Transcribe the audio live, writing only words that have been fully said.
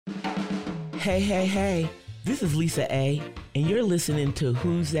Hey. This is Lisa A., and you're listening to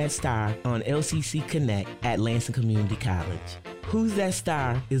Who's That Star on LCC Connect at Lansing Community College. Who's That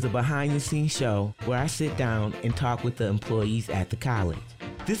Star is a behind-the-scenes show where I sit down and talk with the employees at the college.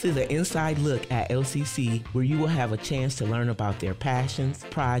 This is an inside look at LCC where you will have a chance to learn about their passions,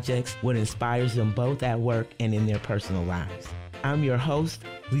 projects, what inspires them both at work and in their personal lives. I'm your host,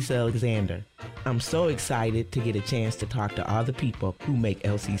 Lisa Alexander. I'm so excited to get a chance to talk to all the people who make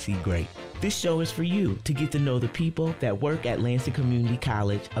LCC great. This show is for you to get to know the people that work at Lansing Community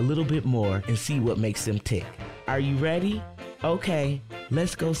College a little bit more and see what makes them tick. Are you ready? Okay,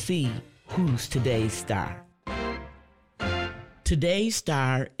 let's go see who's today's star. Today's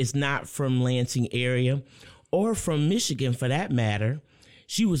star is not from Lansing area or from Michigan for that matter.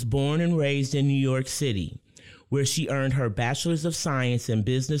 She was born and raised in New York City, where she earned her Bachelor's of Science in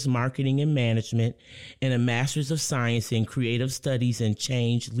Business Marketing and Management and a Master's of Science in Creative Studies and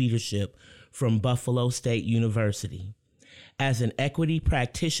Change Leadership from Buffalo State University. As an equity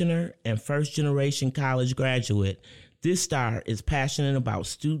practitioner and first-generation college graduate, this star is passionate about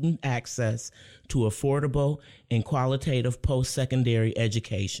student access to affordable and qualitative post-secondary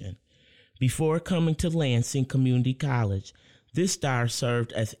education. Before coming to Lansing Community College, this star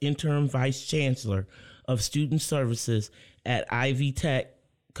served as interim vice chancellor of student services at Ivy Tech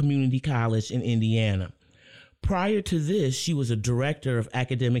Community College in Indiana. Prior to this, she was a director of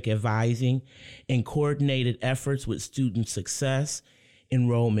academic advising and coordinated efforts with student success,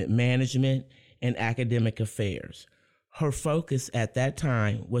 enrollment management, and academic affairs. Her focus at that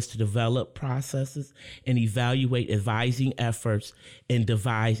time was to develop processes and evaluate advising efforts and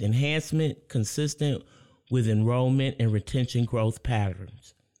devise enhancement consistent with enrollment and retention growth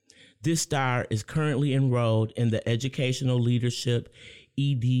patterns. This star is currently enrolled in the Educational Leadership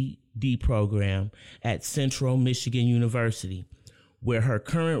EDD program at Central Michigan University, where her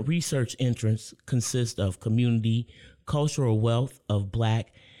current research interests consist of community cultural wealth of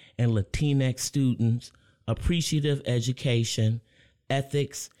Black and Latinx students, appreciative education,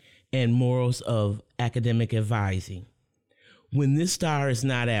 ethics, and morals of academic advising. When this star is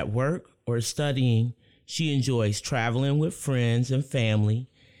not at work or studying, she enjoys traveling with friends and family,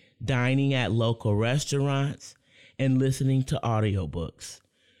 dining at local restaurants, and listening to audiobooks.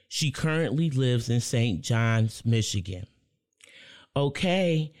 She currently lives in St. John's, Michigan.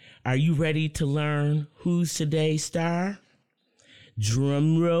 Okay, are you ready to learn who's today's star?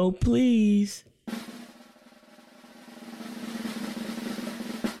 Drum roll, please.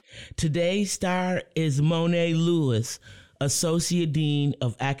 Today's star is Monet Lewis, Associate Dean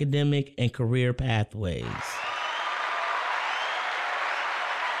of Academic and Career Pathways.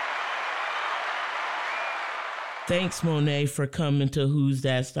 Thanks, Monet, for coming to Who's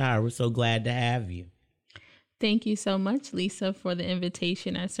That Star. We're so glad to have you. Thank you so much, Lisa, for the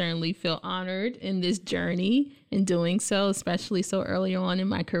invitation. I certainly feel honored in this journey in doing so, especially so early on in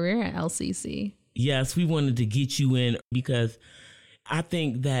my career at LCC. Yes, we wanted to get you in because I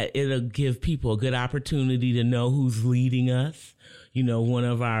think that it'll give people a good opportunity to know who's leading us. You know, one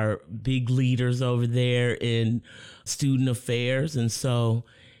of our big leaders over there in student affairs. And so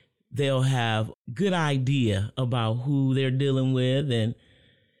they'll have good idea about who they're dealing with.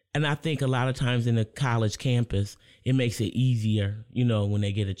 And I think a lot of times in a college campus, it makes it easier, you know, when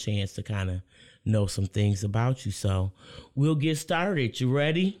they get a chance to kind of know some things about you. So we'll get started. You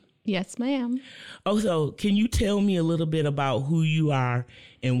ready? Yes, ma'am. Also, can you tell me a little bit about who you are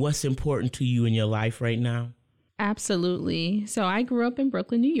and what's important to you in your life right now? Absolutely. So I grew up in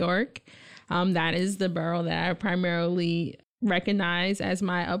Brooklyn, New York. That is the borough that I primarily recognize as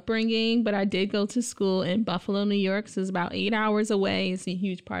my upbringing, but I did go to school in Buffalo, New York. So it's about 8 hours away. It's a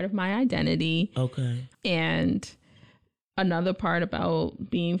huge part of my identity. Okay. And another part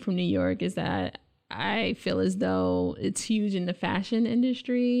about being from New York is that I feel as though it's huge in the fashion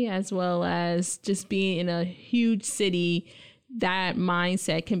industry, as well as just being in a huge city. That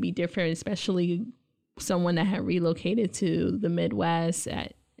mindset can be different, especially someone that had relocated to the Midwest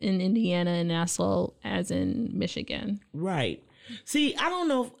in Indiana and also as in Michigan. Right. See, I don't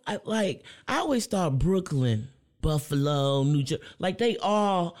know if I always thought Brooklyn, Buffalo, New Jersey, like they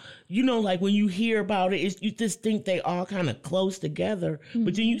all, you know, like when you hear about it, you just think they all kind of close together. Mm-hmm.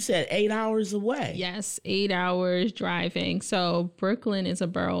 But then you said 8 hours away. Yes, 8 hours driving. So Brooklyn is a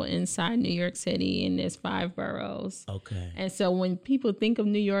borough inside New York City, and there's 5 boroughs. Okay. And so when people think of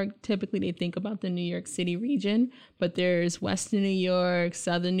New York, typically they think about the New York City region, but there's Western New York,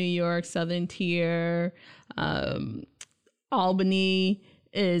 Southern Tier, Albany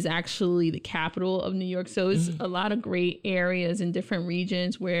is actually the capital of New York. So it's a lot of great areas in different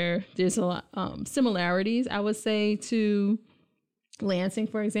regions where there's a lot similarities, I would say, to Lansing,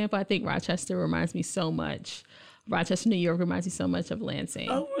 for example. I think Rochester reminds me so much. Rochester, New York reminds me so much of Lansing.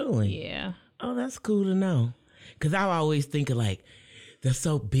 Oh, really? Yeah. Oh, that's cool to know. Because I always think of like, they're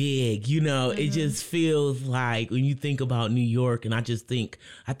so big, you know, it just feels like when you think about New York, and I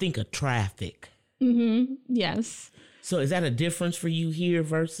think of traffic. Mm-hmm. Yes. So is that a difference for you here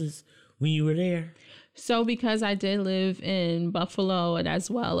versus when you were there? So because I did live in Buffalo and as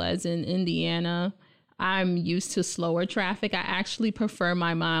well as in Indiana, I'm used to slower traffic. I actually prefer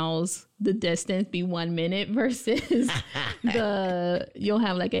my miles, the distance be 1 minute versus you'll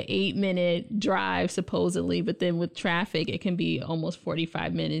have like an 8-minute drive supposedly, but then with traffic, it can be almost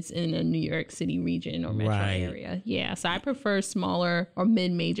 45 minutes in a New York City region or metro area. Yeah. So I prefer smaller or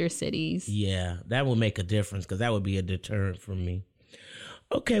mid-major cities. Yeah, that would make a difference because that would be a deterrent for me.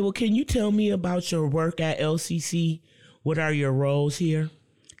 Okay, well, can you tell me about your work at LCC? What are your roles here?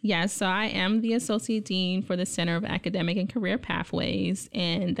 Yes, so I am the Associate Dean for the Center of Academic and Career Pathways,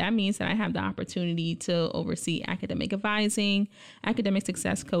 and that means that I have the opportunity to oversee academic advising, academic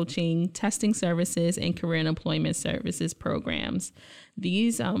success coaching, testing services, and career and employment services programs.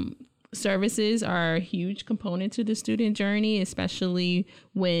 These services are a huge component to the student journey, especially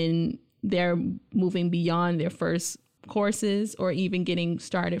when they're moving beyond their first courses or even getting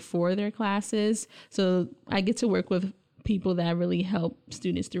started for their classes. So I get to work with people that really help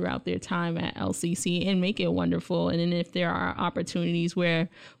students throughout their time at LCC and make it wonderful. And then if there are opportunities where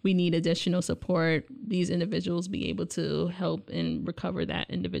we need additional support, these individuals be able to help and recover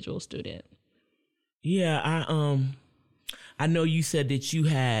that individual student. Yeah, I know you said that you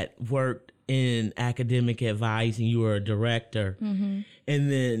had worked in academic advising. You were a director. Mm-hmm.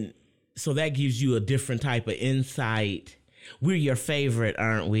 And then, so that gives you a different type of insight. We're your favorite,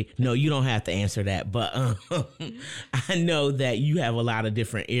 aren't we? No, you don't have to answer that. But I know that you have a lot of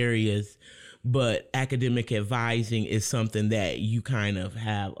different areas, but academic advising is something that you kind of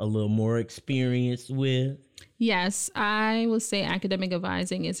have a little more experience with. Yes, I would say academic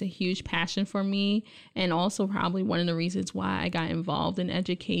advising is a huge passion for me, and also probably one of the reasons why I got involved in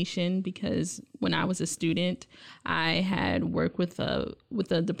education, because when I was a student, I had worked with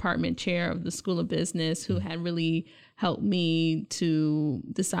the department chair of the School of Business who had really helped me to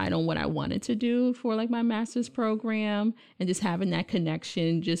decide on what I wanted to do for like my master's program, and just having that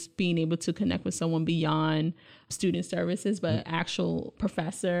connection, just being able to connect with someone beyond student services, but actual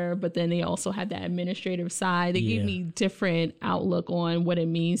professor. But then they also had that administrative side. They gave me different outlook on what it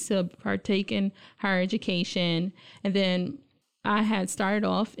means to partake in higher education. And then I had started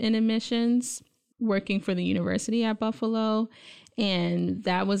off in admissions, working for the university at Buffalo. And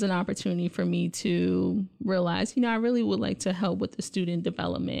that was an opportunity for me to realize, I really would like to help with the student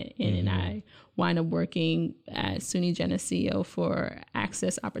development. And I wind up working at SUNY Geneseo for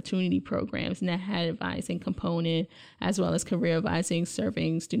access opportunity programs. And that had advising component as well as career advising,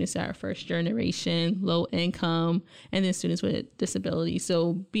 serving students that are first generation, low income, and then students with disabilities.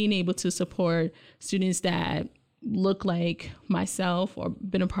 So being able to support students that look like myself or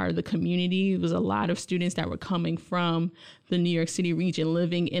been a part of the community. It was a lot of students that were coming from the New York City region,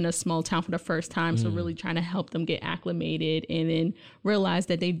 living in a small town for the first time. So really trying to help them get acclimated and then realize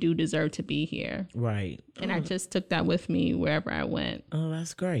that they do deserve to be here. Right. And I just took that with me wherever I went. Oh,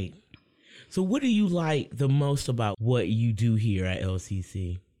 that's great. So what do you like the most about what you do here at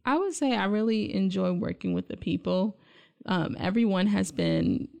LCC? I would say I really enjoy working with the people. Everyone has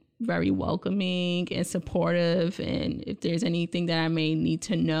been very welcoming and supportive. And if there's anything that I may need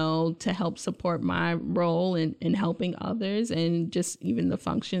to know to help support my role in helping others and just even the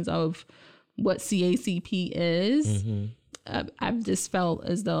functions of what CACP is, I've just felt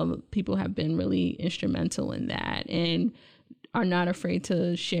as though people have been really instrumental in that and are not afraid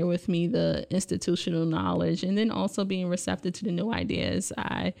to share with me the institutional knowledge and then also being receptive to the new ideas.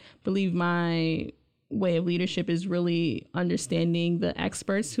 I believe my way of leadership is really understanding the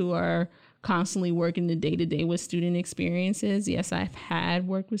experts who are constantly working the day-to-day with student experiences. Yes, I've had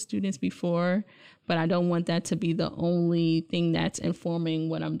worked with students before, but I don't want that to be the only thing that's informing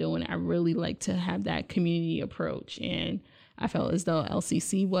what I'm doing. I really like to have that community approach. And I felt as though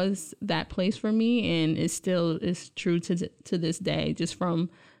LCC was that place for me, and it still is true to this day, just from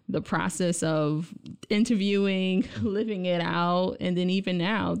the process of interviewing, living it out, and then even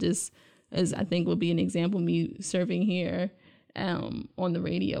now, just as I think would be an example, me serving here on the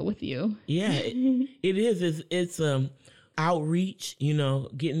radio with you. Yeah, it is. It's outreach,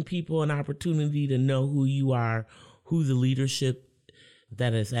 getting people an opportunity to know who you are, who the leadership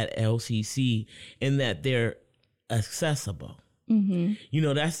that is at LCC, and that they're accessible.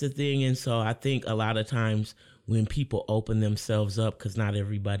 That's the thing. And so I think a lot of times when people open themselves up, because not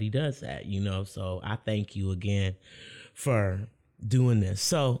everybody does that, so I thank you again for doing this.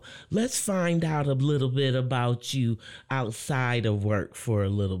 So let's find out a little bit about you outside of work for a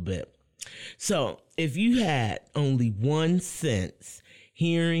little bit. So if you had only one sense,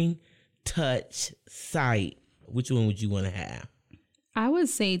 hearing, touch, sight, which one would you want to have? I would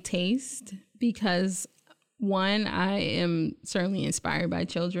say taste, because one, I am certainly inspired by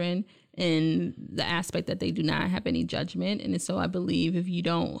children in the aspect that they do not have any judgment. And so I believe if you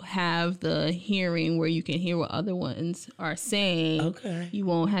don't have the hearing where you can hear what other ones are saying, you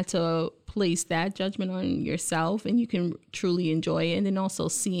won't have to place that judgment on yourself, and you can truly enjoy it. And then also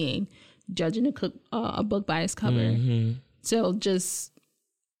seeing, judging a book by its cover. Mm-hmm. So just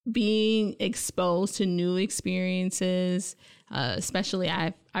being exposed to new experiences, especially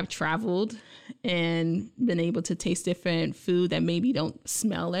I've traveled and been able to taste different food that maybe don't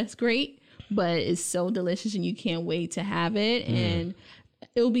smell as great, but it's so delicious and you can't wait to have it. And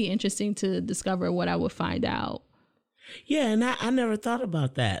it'll be interesting to discover what I would find out. Yeah, and I never thought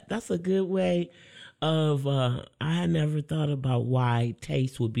about that. That's a good way of, I had never thought about why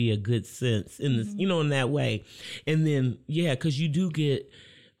taste would be a good sense in this, in that way. And then, because you do get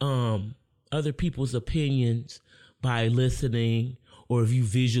other people's opinions by listening, or if you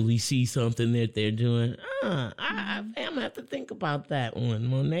visually see something that they're doing. I'm going to have to think about that one.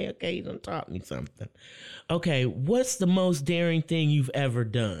 Monet, okay, you done taught me something. Okay, what's the most daring thing you've ever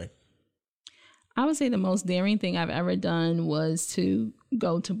done? I would say the most daring thing I've ever done was to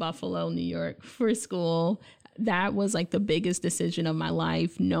go to Buffalo, New York for school. That was like the biggest decision of my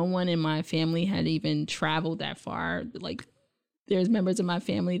life. No one in my family had even traveled that far. Like, there's members of my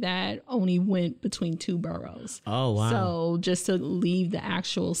family that only went between 2 boroughs. Oh, wow. So just to leave the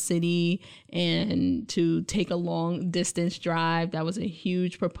actual city and to take a long distance drive, that was a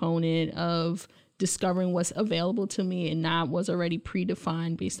huge proponent of discovering what's available to me and not what's already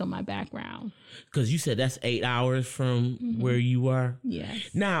predefined based on my background. Because you said that's 8 hours from where you are? Yes.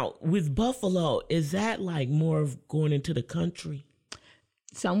 Now, with Buffalo, is that like more of going into the country?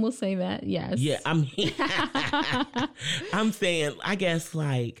 Some will say that, yes. Yeah, I mean, I'm saying, I guess,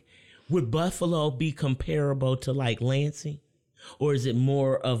 like, would Buffalo be comparable to, like, Lansing? Or is it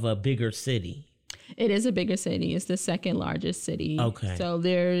more of a bigger city? It is a bigger city. It's the second largest city. Okay. So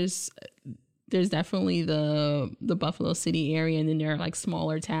there's definitely the Buffalo City area, and then there are, like,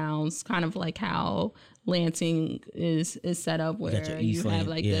 smaller towns, kind of like how Lansing is set up, where you have,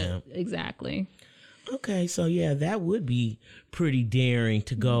 like, exactly. Okay, so yeah, that would be pretty daring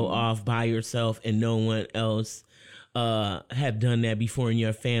to go off by yourself and no one else have done that before in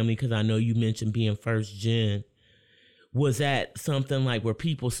your family, because I know you mentioned being first gen. Was that something like, were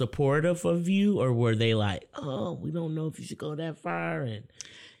people supportive of you, or were they like, oh, we don't know if you should go that far? And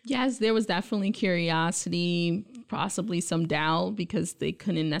yes, there was definitely curiosity, possibly some doubt, because they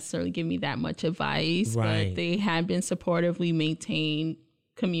couldn't necessarily give me that much advice, but they had been supportive. We maintained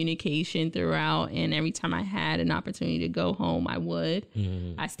communication throughout, and every time I had an opportunity to go home, I would.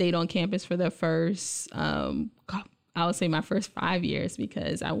 I stayed on campus for the first I would say my first 5 years,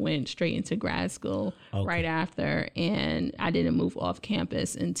 because I went straight into grad school right after, and I didn't move off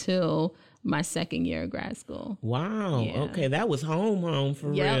campus until my second year of grad school. Wow. Yeah. Okay, that was home for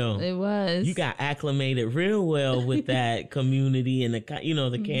real. It was. You got acclimated real well with that community and the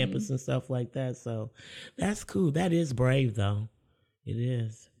campus and stuff like that. So that's cool. That is brave, though. It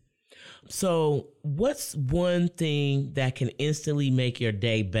is. So what's one thing that can instantly make your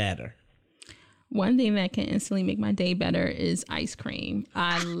day better? One thing that can instantly make my day better is ice cream.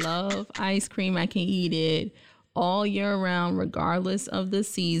 I love ice cream. I can eat it all year round, regardless of the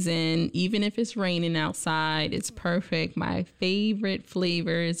season. Even if it's raining outside, it's perfect. My favorite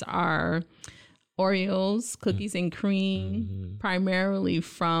flavors are Oreos, cookies and cream, primarily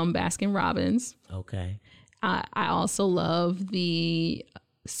from Baskin-Robbins. Okay. I also love the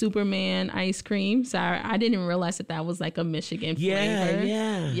Superman ice cream. So I didn't realize that was like a Michigan flavor.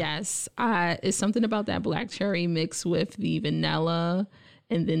 Yeah. Yes. It's something about that black cherry mixed with the vanilla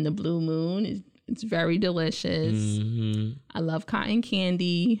and then the Blue Moon. It's very delicious. I love cotton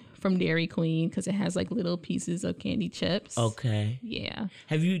candy from Dairy Queen, because it has like little pieces of candy chips. Okay. Yeah.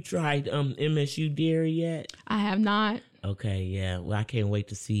 Have you tried MSU dairy yet? I have not. Okay, yeah. Well, I can't wait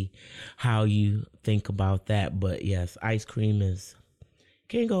to see how you think about that. But yes, ice cream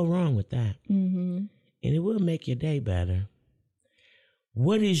can't go wrong with that. And it will make your day better.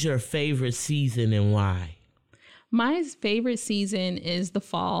 What is your favorite season and why? My favorite season is the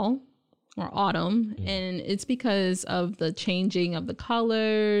fall or autumn. And it's because of the changing of the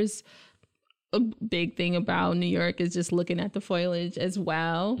colors. A big thing about New York is just looking at the foliage as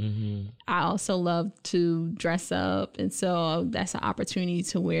well. I also love to dress up. And so that's an opportunity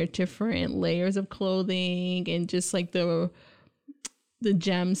to wear different layers of clothing and just like the the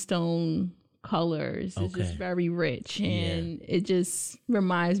gemstone colors. It's just very rich, and it just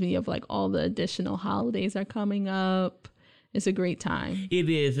reminds me of like all the additional holidays are coming up. It's a great time. It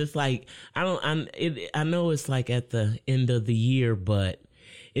is. It's like I know it's like at the end of the year, but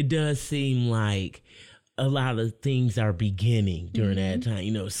it does seem like a lot of things are beginning during that time.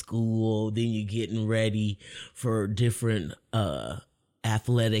 You know, school, then you're getting ready for different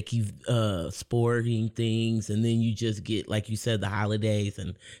athletic sporting things, and then you just get, like you said, the holidays,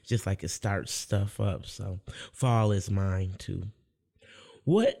 and just like it starts stuff up. So fall is mine too.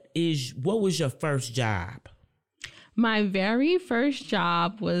 What was your first job? My very first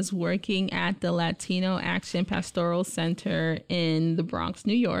job was working at the Latino Action Pastoral Center in the Bronx,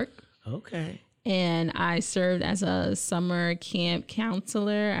 New York. Okay. And I served as a summer camp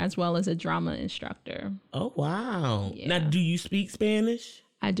counselor as well as a drama instructor. Oh, wow. Yeah. Now, do you speak Spanish?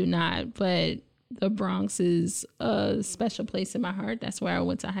 I do not, but the Bronx is a special place in my heart. That's where I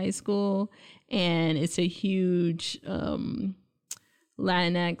went to high school. And it's a huge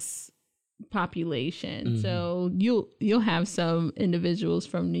Latinx population. So you'll have some individuals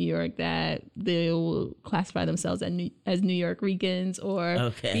from New York that they'll classify themselves as New York-Ricans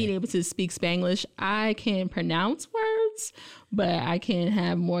or being able to speak Spanglish. I can pronounce words, but I can't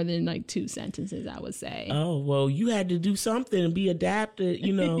have more than like 2 sentences, I would say. Oh, well, you had to do something and be adapted,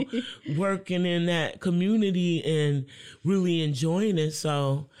 you know, working in that community and really enjoying it.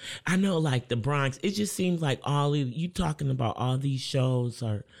 So I know, like the Bronx, it just seems like you talking about all these shows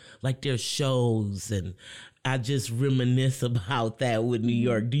are like their shows, and I just reminisce about that with New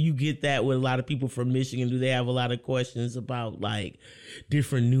York. Do you get that with a lot of people from Michigan? Do they have a lot of questions about like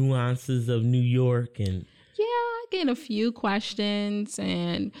different nuances of New York? And yeah, I get a few questions.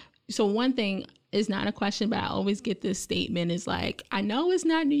 And so one thing is not a question, but I always get this statement is like, I know it's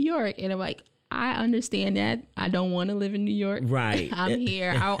not New York. And I'm like, I understand that. I don't want to live in New York. Right. I'm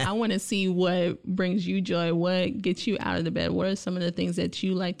here. I want to see what brings you joy, what gets you out of the bed. What are some of the things that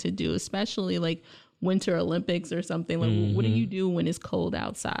you like to do, especially like Winter Olympics or something? Like, what do you do when it's cold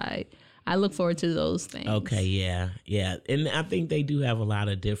outside? I look forward to those things. Okay, yeah. And I think they do have a lot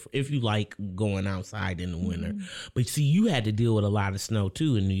of different, if you like going outside in the winter. But see, you had to deal with a lot of snow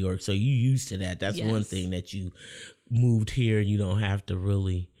too in New York, so you used to that. That's one thing that you moved here and you don't have to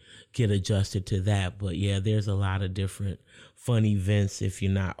really get adjusted to that. But yeah, there's a lot of different fun events. If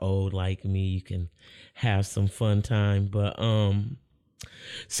you're not old like me, you can have some fun time. But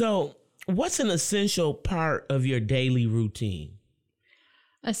so what's an essential part of your daily routine?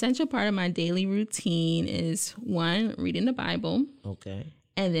 Essential part of my daily routine is 1, reading the Bible. Okay.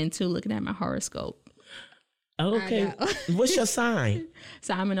 And then 2, looking at my horoscope. Okay. What's your sign?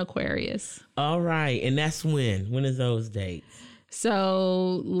 So I'm an Aquarius. All right. And that's when is those dates?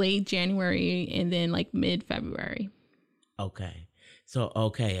 So late January and then like mid-February. Okay. So,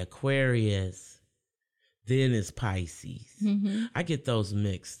 Aquarius, then it's Pisces. I get those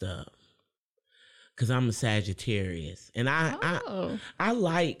mixed up because I'm a Sagittarius. And I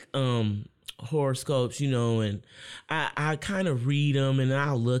like horoscopes, you know, and I kind of read them and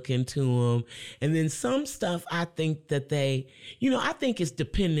I'll look into them. And then some stuff I think that they, you know, I think it's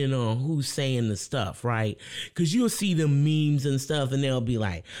dependent on who's saying the stuff, right? Because you'll see them memes and stuff and they'll be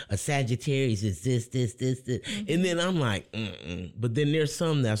like, a Sagittarius is this. And then I'm like, But then there's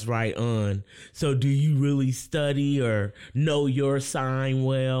some that's right on. So do you really study or know your sign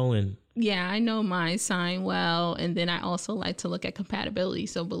well? And yeah, I know my sign well. And then I also like to look at compatibility.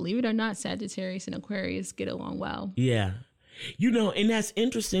 So believe it or not, Sagittarius and Aquarius get along well. Yeah. You know, and that's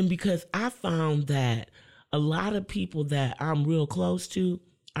interesting because I found that a lot of people that I'm real close to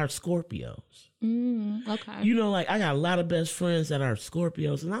are Scorpios. Okay. You know, like I got a lot of best friends that are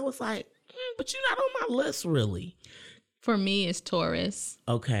Scorpios. And I was like, but you're not on my list really. For me, it's Taurus.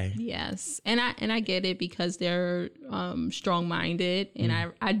 Okay. Yes. And I get it because they're strong-minded.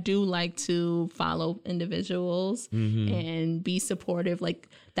 And I do like to follow individuals and be supportive. Like,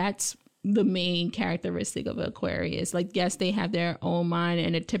 that's the main characteristic of Aquarius. Like, yes, they have their own mind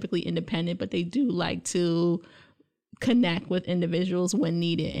and they're typically independent, but they do like to connect with individuals when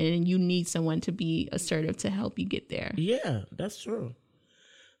needed. And you need someone to be assertive to help you get there. Yeah, that's true.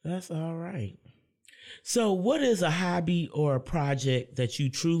 That's all right. So what is a hobby or a project that you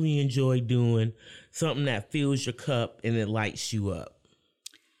truly enjoy doing, something that fills your cup and it lights you up?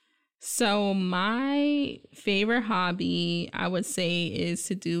 So my favorite hobby, I would say, is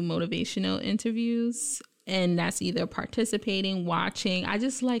to do motivational interviews. And that's either participating, watching. I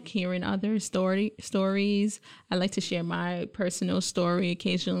just like hearing other stories. I like to share my personal story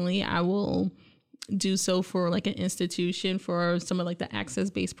occasionally. I will do so for like an institution for some of like the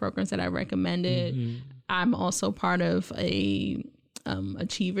access-based programs that I recommended. I'm also part of a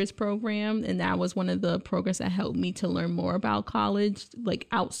Achievers program, and that was one of the programs that helped me to learn more about college, like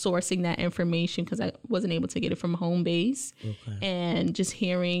outsourcing that information because I wasn't able to get it from home base. Okay. And just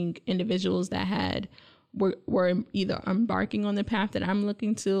hearing individuals that were either embarking on the path that I'm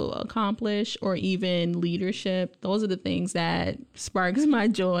looking to accomplish or even leadership. Those are the things that sparks my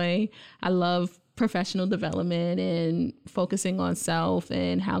joy. I love professional development and focusing on self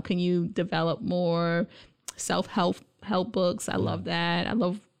and how can you develop more self-help books. I love that. I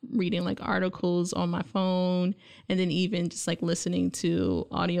love reading like articles on my phone and then even just like listening to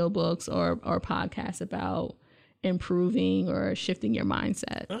audiobooks or podcasts about improving or shifting your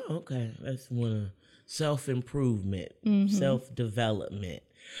mindset. Oh, okay. That's one of self-improvement, self-development.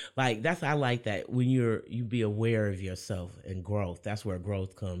 Like I like that when you be aware of yourself and growth. That's where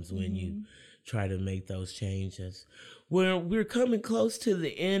growth comes when you try to make those changes. We're coming close to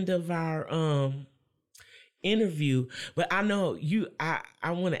the end of our interview, but I know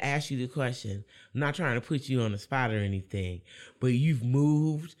I want to ask you the question. I'm not trying to put you on the spot or anything, but you've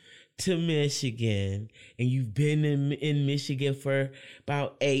moved to Michigan and you've been in Michigan for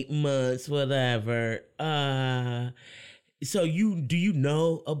about 8 months, whatever. So do you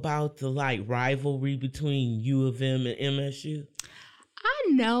know about the like rivalry between U of M and MSU?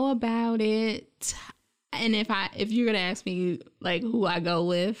 I know about it. And if you're going to ask me like who I go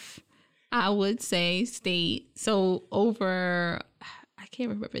with, I would say State. So I can't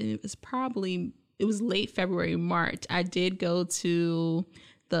remember, it was late February, March. I did go to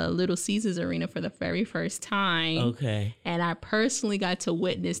the Little Caesars Arena for the very first time. Okay. And I personally got to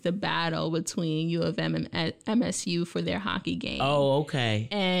witness the battle between U of M and MSU for their hockey game. Oh, okay.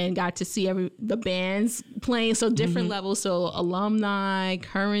 And got to see the bands playing, so different levels. So alumni,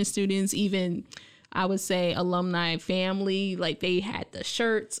 current students, even I would say alumni family, like they had the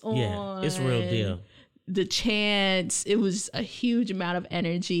shirts on. Yeah, it's real deal. The chants, it was a huge amount of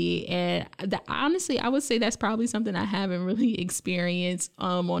energy. And honestly, I would say that's probably something I haven't really experienced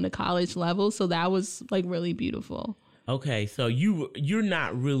on the college level. So that was like really beautiful. Okay, so you're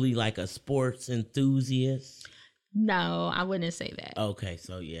not really like a sports enthusiast? No, I wouldn't say that. Okay,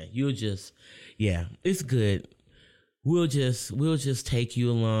 so yeah, it's good. We'll just take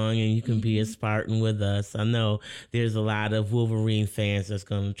you along and you can be a Spartan with us. I know there's a lot of Wolverine fans that's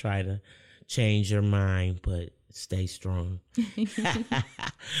going to try to change your mind, but stay strong.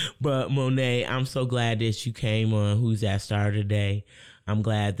 But Monet, I'm so glad that you came on Who's That Star today. I'm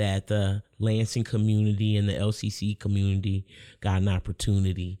glad that the Lansing community and the LCC community got an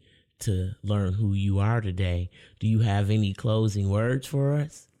opportunity to learn who you are today. Do you have any closing words for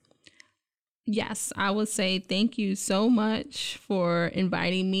us? Yes, I would say thank you so much for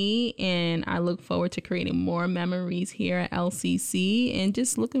inviting me, and I look forward to creating more memories here at LCC and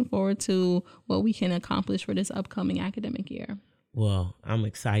just looking forward to what we can accomplish for this upcoming academic year. Well, I'm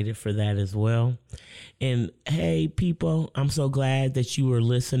excited for that as well. And hey, people, I'm so glad that you were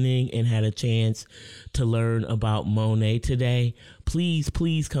listening and had a chance to learn about Monet today. Please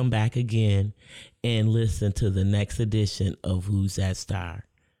come back again and listen to the next edition of Who's That Star.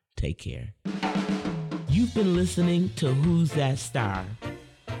 Take care. You've been listening to Who's That Star?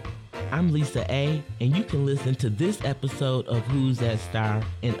 I'm Lisa A, and you can listen to this episode of Who's That Star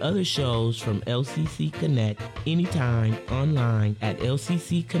and other shows from LCC Connect anytime online at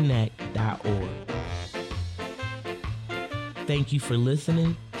lccconnect.org. Thank you for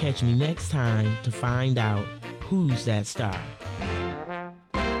listening. Catch me next time to find out who's that star.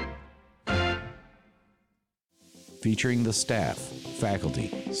 Featuring the staff,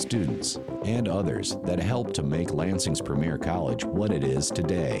 faculty, students, and others that help to make Lansing's premier college what it is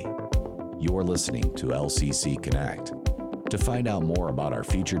today. You're listening to LCC Connect. To find out more about our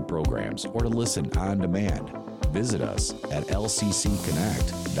featured programs or to listen on demand, visit us at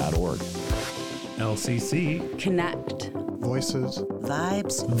lccconnect.org. LCC Connect. Voices.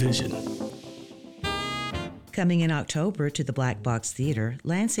 Vibes. Vision. Coming in October to the Black Box Theater,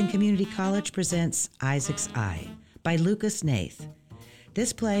 Lansing Community College presents Isaac's Eye by Lucas Nath.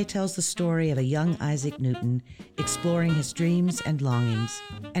 This play tells the story of a young Isaac Newton exploring his dreams and longings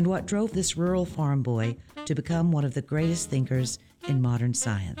and what drove this rural farm boy to become one of the greatest thinkers in modern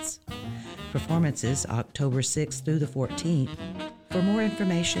science. Performances October 6th through the 14th. For more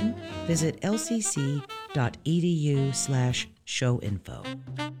information, visit lcc.edu/showinfo.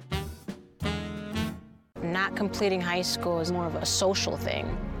 Not completing high school is more of a social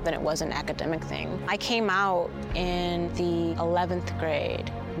thing than it was an academic thing. I came out in the 11th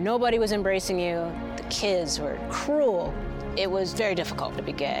grade. Nobody was embracing you. The kids were cruel. It was very difficult to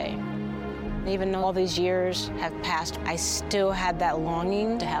be gay. Even though all these years have passed, I still had that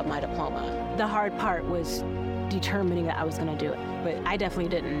longing to have my diploma. The hard part was determining that I was going to do it. But I definitely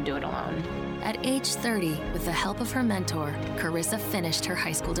didn't do it alone. At age 30, with the help of her mentor, Carissa finished her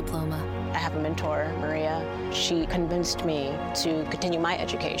high school diploma. I have a mentor, Maria. She convinced me to continue my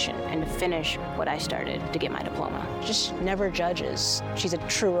education and to finish what I started to get my diploma. Just never judges. She's a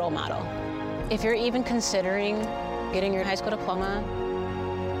true role model. If you're even considering getting your high school diploma,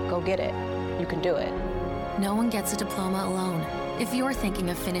 go get it. You can do it. No one gets a diploma alone. If you're thinking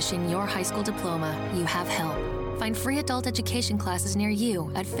of finishing your high school diploma, you have help. Find free adult education classes near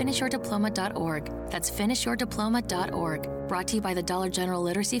you at finishyourdiploma.org. That's finishyourdiploma.org. Brought to you by the Dollar General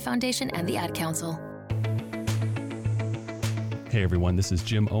Literacy Foundation and the Ad Council. Hey everyone, this is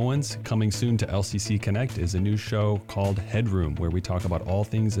Jim Owens. Coming soon to LCC Connect is a new show called Headroom, where we talk about all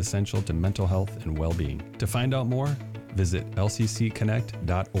things essential to mental health and well-being. To find out more, visit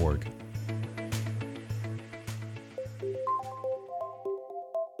lccconnect.org.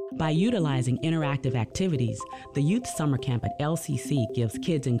 By utilizing interactive activities, the Youth Summer Camp at LCC gives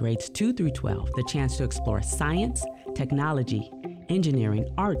kids in grades 2 through 12 the chance to explore science, technology, engineering,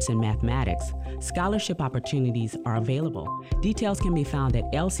 arts, and mathematics. Scholarship opportunities are available. Details can be found at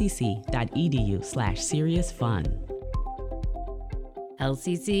lcc.edu/seriousfun.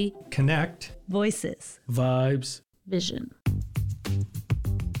 LCC Connect. Voices. Vibes. Vision.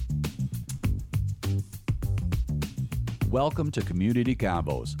 Welcome to Community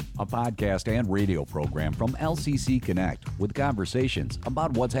Combos, a podcast and radio program from LCC Connect with conversations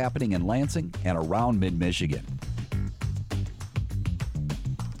about what's happening in Lansing and around mid-Michigan.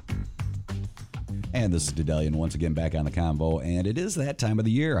 And this is Dedelian once again back on the convo, and it is that time of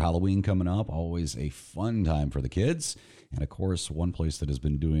the year, Halloween coming up, always a fun time for the kids. And of course, one place that has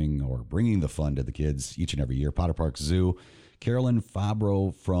been doing or bringing the fun to the kids each and every year, Potter Park Zoo. Carolyn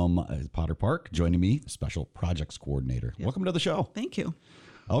Fabro from Potter Park joining me, Special Projects Coordinator. Yep. Welcome to the show. Thank you.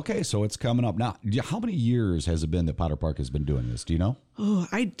 Okay, so it's coming up. Now, how many years has it been that Potter Park has been doing this? Do you know? Oh,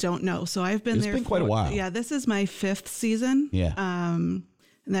 I don't know. So I've been there. It's been quite a while. Yeah, this is my 5th season. Yeah.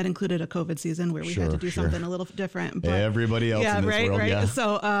 And that included a COVID season where we had to do something a little different. But everybody else in this world, yeah.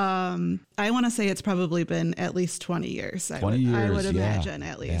 So I want to say it's probably been at least 20 years. 20 years, I would imagine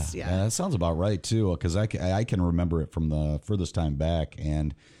at least, yeah. That sounds about right, too, because I can remember it from the furthest time back.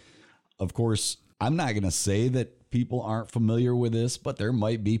 And, of course, I'm not going to say that people aren't familiar with this, but there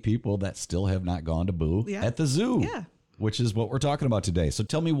might be people that still have not gone to Boo at the zoo, which is what we're talking about today. So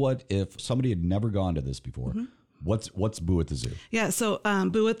tell me what if somebody had never gone to this before. Mm-hmm. What's Boo at the Zoo? Yeah, so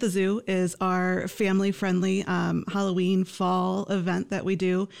Boo at the Zoo is our family-friendly Halloween fall event that we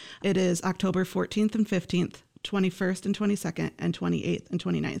do. It is October 14th and 15th. 21st and 22nd and 28th and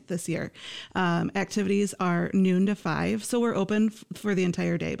 29th this year. Activities are noon to 5, so we're open for the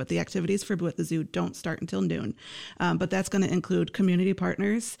entire day, but the activities for Boo at the Zoo don't start until noon. But that's going to include community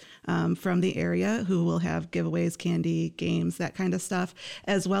partners from the area who will have giveaways, candy, games, that kind of stuff,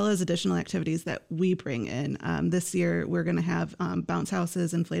 as well as additional activities that we bring in. This year, we're going to have bounce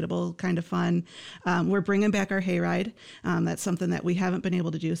houses, inflatable kind of fun. We're bringing back our hayride. That's something that we haven't been able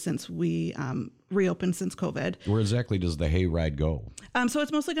to do since we reopened since COVID. Where exactly does the hayride go? So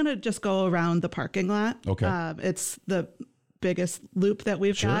it's mostly going to just go around the parking lot. Okay. It's the biggest loop that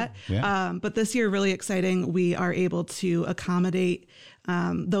we've got. Yeah. But this year, really exciting, we are able to accommodate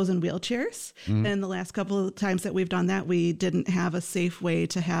those in wheelchairs. Mm-hmm. And the last couple of times that we've done that, we didn't have a safe way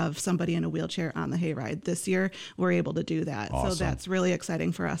to have somebody in a wheelchair on the hayride. This year, we're able to do that. Awesome. So that's really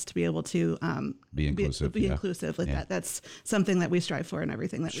exciting for us to be able to be inclusive. Be inclusive with that. That's something that we strive for in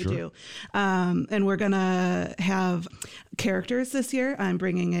everything that we do. And we're going to have characters this year. I'm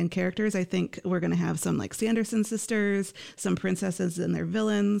bringing in characters. I think we're going to have some like Sanderson sisters, some princesses and their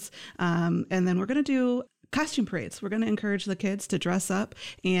villains. And then we're going to do costume parades. We're going to encourage the kids to dress up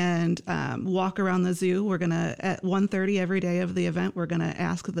and walk around the zoo. We're going to, at 1:30 every day of the event, we're going to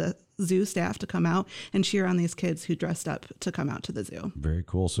ask the zoo staff to come out and cheer on these kids who dressed up to come out to the zoo. Very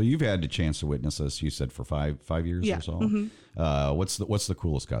cool. So you've had the chance to witness this, you said, for five years or so? Mm-hmm. What's the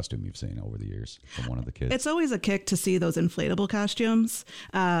coolest costume you've seen over the years from one of the kids? It's always a kick to see those inflatable costumes.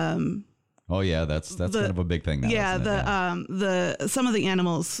 Oh yeah, that's kind of a big thing now. Yeah, the some of the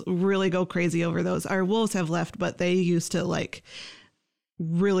animals really go crazy over those. Our wolves have left, but they used to like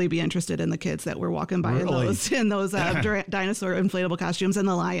really be interested in the kids that were walking by in those dinosaur inflatable costumes, and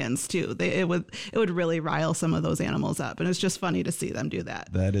the lions too. It would really rile some of those animals up, and it's just funny to see them do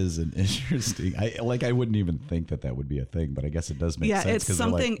that. That is an interesting. I wouldn't even think that would be a thing, but I guess it does make sense. Yeah, it's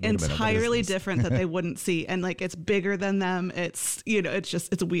something entirely different that they wouldn't see, and like it's bigger than them. It's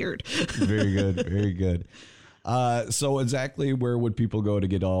it's weird. Very good, very good. So exactly where would people go to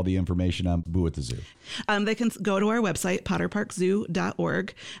get all the information on Boo at the Zoo? They can go to our website,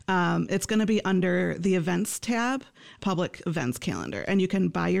 potterparkzoo.org. It's going to be under the events tab, public events calendar. And you can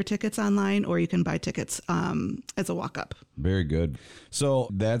buy your tickets online, or you can buy tickets as a walk-up. Very good. So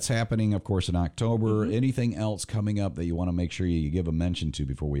that's happening, of course, in October. Anything else coming up that you want to make sure you give a mention to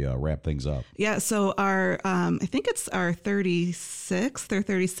before we wrap things up? Yeah, so our I think it's our 36th or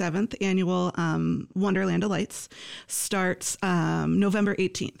 37th annual Wonderland of Lights starts November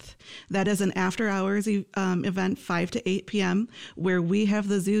 18th. That is an after-hours event, 5 to 8 p.m., where we have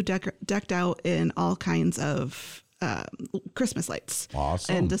the zoo decked out in all kinds of Christmas lights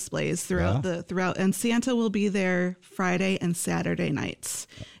and displays throughout and Santa will be there Friday and Saturday nights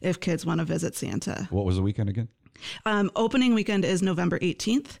if kids want to visit Santa. What was the weekend again? Opening weekend is November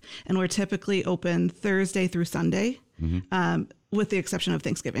 18th, and we're typically open Thursday through Sunday. With the exception of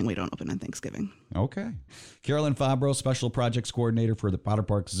Thanksgiving. We don't open on Thanksgiving. Okay. Carolyn Fabro, Special Projects Coordinator for the Potter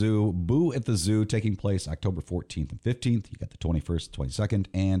Park Zoo. Boo at the Zoo, taking place October 14th and 15th. You got the 21st, 22nd,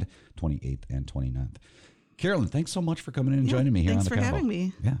 and 28th and 29th. Carolyn, thanks so much for coming in and joining me here on the Convo. Thanks for having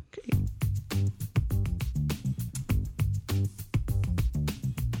me. Yeah. Great.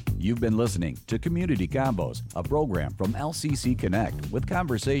 You've been listening to Community Combos, a program from LCC Connect with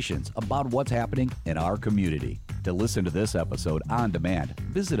conversations about what's happening in our community. To listen to this episode on demand,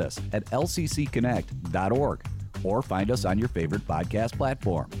 visit us at lccconnect.org or find us on your favorite podcast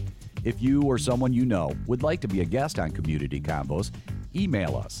platform. If you or someone you know would like to be a guest on Community Combos,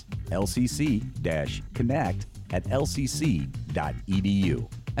 email us lcc-connect@lcc.edu.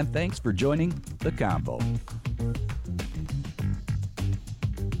 And thanks for joining The Convo.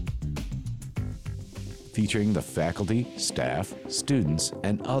 Featuring the faculty, staff, students,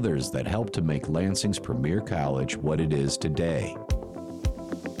 and others that help to make Lansing's premier college what it is today.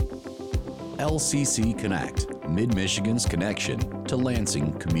 LCC Connect, Mid-Michigan's connection to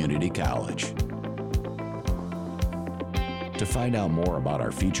Lansing Community College. To find out more about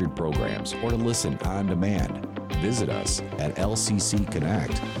our featured programs or to listen on demand, visit us at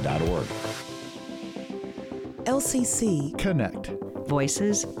lccconnect.org. LCC Connect.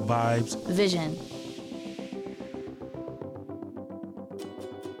 Voices, Vibes, Vision.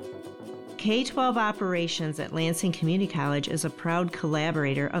 K-12 Operations at Lansing Community College is a proud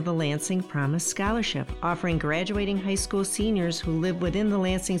collaborator of the Lansing Promise Scholarship, offering graduating high school seniors who live within the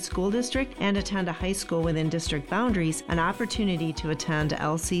Lansing School District and attend a high school within district boundaries an opportunity to attend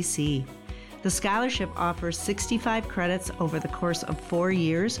LCC. The scholarship offers 65 credits over the course of 4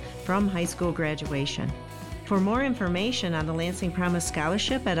 years from high school graduation. For more information on the Lansing Promise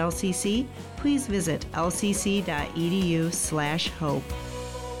Scholarship at LCC, please visit lcc.edu/hope.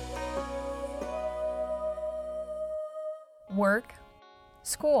 Work,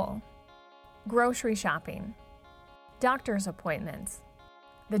 school, grocery shopping, doctor's appointments,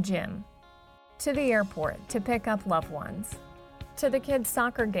 the gym, to the airport to pick up loved ones, to the kids'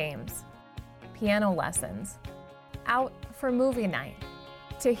 soccer games, piano lessons, out for movie night,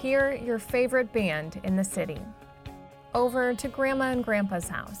 to hear your favorite band in the city, over to Grandma and Grandpa's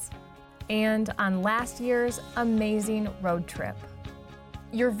house, and on last year's amazing road trip.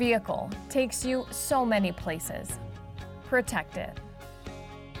 Your vehicle takes you so many places. Protect it.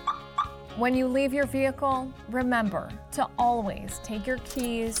 When you leave your vehicle, remember to always take your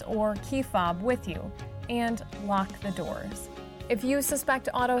keys or key fob with you and lock the doors. If you suspect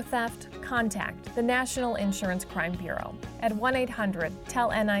auto theft, contact the National Insurance Crime Bureau at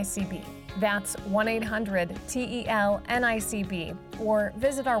 1-800-TEL-NICB. That's 1-800-TEL-NICB, or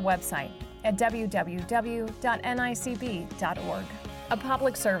visit our website at www.nicb.org. A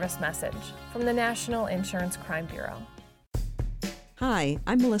public service message from the National Insurance Crime Bureau. Hi,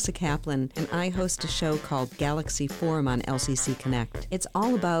 I'm Melissa Kaplan, and I host a show called Galaxy Forum on LCC Connect. It's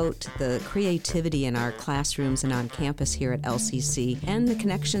all about the creativity in our classrooms and on campus here at LCC and the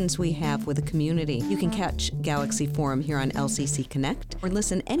connections we have with the community. You can catch Galaxy Forum here on LCC Connect or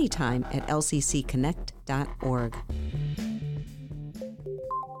listen anytime at lccconnect.org.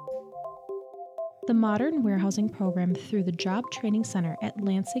 The Modern Warehousing Program through the Job Training Center at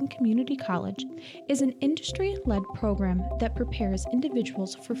Lansing Community College is an industry-led program that prepares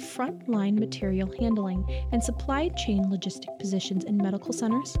individuals for frontline material handling and supply chain logistic positions in medical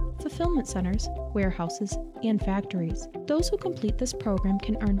centers, fulfillment centers, warehouses, and factories. Those who complete this program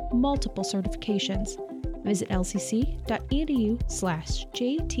can earn multiple certifications. Visit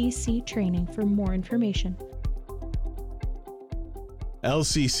lcc.edu/JTC training for more information.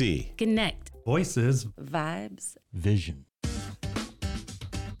 LCC Connect. Voices, Vibes, Vision.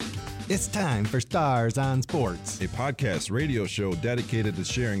 It's time for Stars on Sports, a podcast radio show dedicated to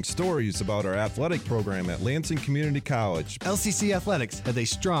sharing stories about our athletic program at Lansing Community College. LCC Athletics has a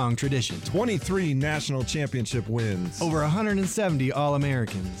strong tradition. 23 national championship wins. Over 170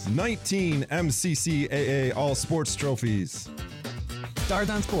 All-Americans. 19 MCCAA All-Sports trophies. Stars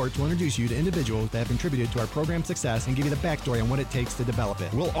on Sports will introduce you to individuals that have contributed to our program's success and give you the backstory on what it takes to develop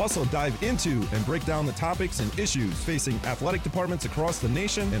it. We'll also dive into and break down the topics and issues facing athletic departments across the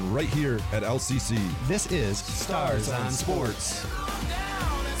nation and right here at LCC. This is Stars on Sports.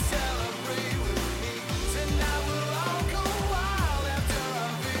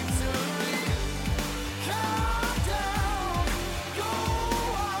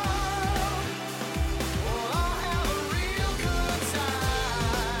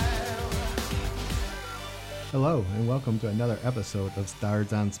 Hello, and welcome to another episode of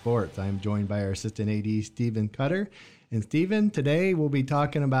Stars on Sports. I'm joined by our assistant AD, Stephen Cutter. And Stephen, today we'll be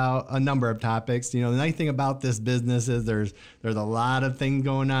talking about a number of topics. You know, the nice thing about this business is there's a lot of things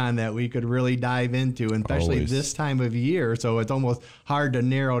going on that we could really dive into, and especially this time of year. So it's almost hard to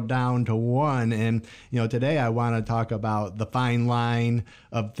narrow down to one. And, you know, today I want to talk about the fine line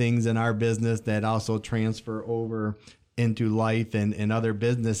of things in our business that also transfer over into life and other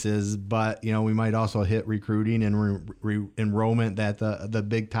businesses, but you know, we might also hit recruiting and enrollment. That's the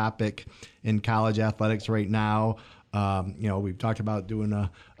big topic in college athletics right now. You know, we've talked about doing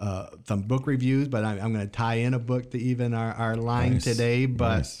some book reviews, but I'm going to tie in a book to even our line today.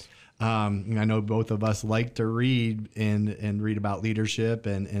 But I know both of us like to read and read about leadership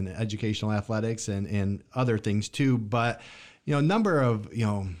and educational athletics and other things too. But you know, a number of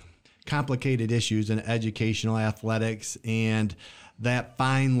complicated issues in educational athletics and that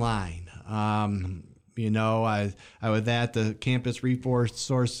fine line. You know, I was at the campus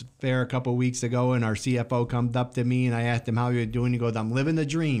resource fair a couple of weeks ago, and our CFO comes up to me and I asked him how you're doing. He goes, "I'm living the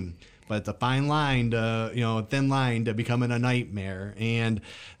dream, but it's a fine line to, thin line to becoming a nightmare." And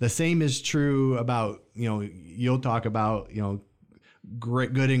the same is true about, you'll talk about,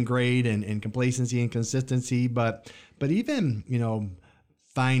 good and grade and complacency and consistency, but even,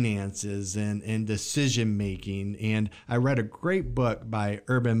 finances and decision making. And I read a great book by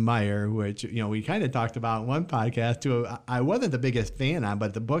Urban Meyer, which we kind of talked about in one podcast too. I wasn't the biggest fan on,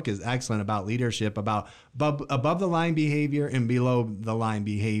 but the book is excellent about leadership, about above the line behavior and below the line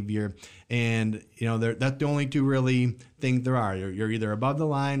behavior. And that's the only two really things there are. You're either above the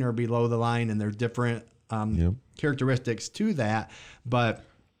line or below the line, and there's different characteristics to that. But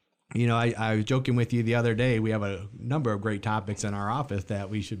I was joking with you the other day. We have a number of great topics in our office that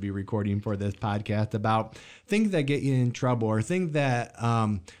we should be recording for this podcast about things that get you in trouble or things that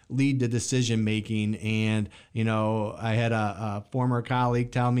lead to decision making. And, I had a former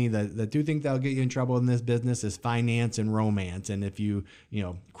colleague tell me that the two things that'll get you in trouble in this business is finance and romance. And if you,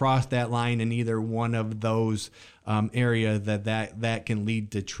 cross that line in either one of those areas, that can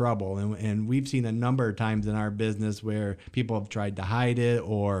lead to trouble. And we've seen a number of times in our business where people have tried to hide it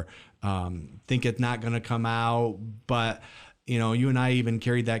or think it's not going to come out. But, you and I even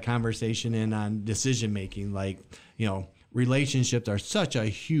carried that conversation in on decision making. Like, relationships are such a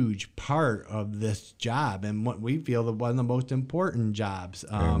huge part of this job and what we feel that one of the most important jobs.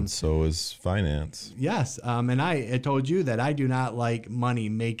 And so is finance. Yes. And I told you that I do not like money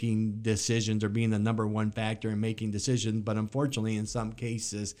making decisions or being the number one factor in making decisions. But unfortunately, in some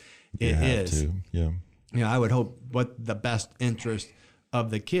cases, it is. Yeah. I would hope what the best interest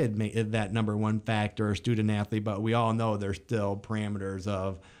of the kid is that number one factor or student athlete. But we all know there's still parameters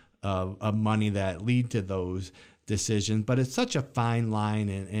of money that lead to those decisions. But it's such a fine line,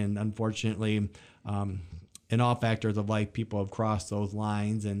 and unfortunately, in all factors of life, people have crossed those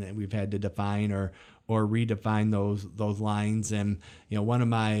lines, and we've had to define or redefine those lines. And one of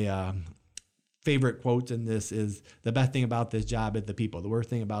my favorite quotes in this is, "The best thing about this job is the people. The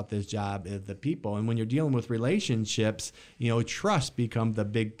worst thing about this job is the people." And when you're dealing with relationships, trust becomes a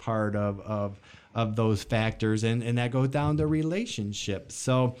big part of those factors, and that goes down to relationships.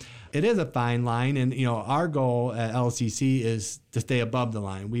 So it is a fine line, and our goal at LCC is to stay above the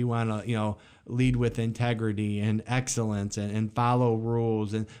line. We want to lead with integrity and excellence and follow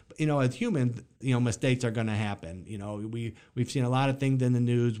rules. And as humans, mistakes are going to happen. We've seen a lot of things in the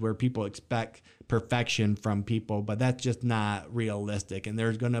news where people expect perfection from people, but that's just not realistic. And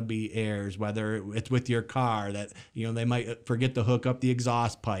there's going to be errors, whether it's with your car that, they might forget to hook up the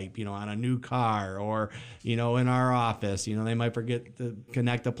exhaust pipe, on a new car, or, in our office, they might forget to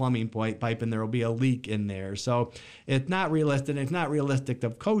connect the plumbing drain pipe and there will be a leak in there. So it's not realistic. It's not realistic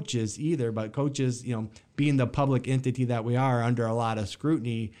of coaches either, but coaches, being the public entity that we are, under a lot of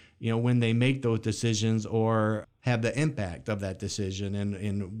scrutiny, when they make those decisions or have the impact of that decision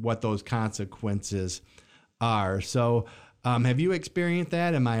and what those consequences are. So have you experienced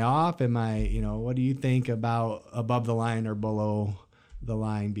that? Am I off? What do you think about above the line or below the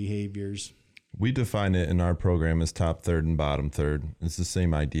line behaviors? We define it in our program as top third and bottom third. It's the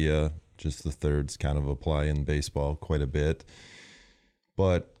same idea, just the thirds kind of apply in baseball quite a bit.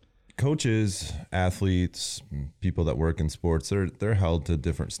 But coaches, athletes, people that work in sports, they're held to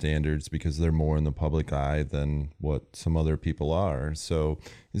different standards because they're more in the public eye than what some other people are. So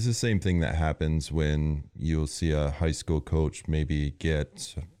it's the same thing that happens when you'll see a high school coach maybe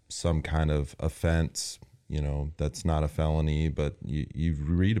get some kind of offense, that's not a felony, but you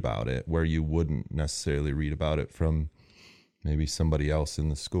read about it where you wouldn't necessarily read about it from maybe somebody else in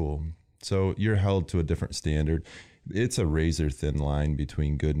the school. So you're held to a different standard. It's a razor thin line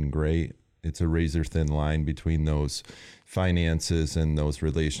between good and great. It's a razor thin line between those finances and those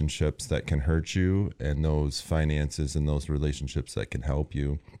relationships that can hurt you and those finances and those relationships that can help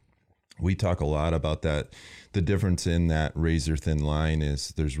you. We talk a lot about that. The difference in that razor thin line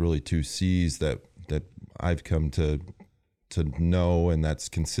is there's really two C's that I've come to know, and that's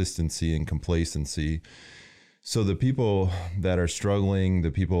consistency and complacency. So the people that are struggling, the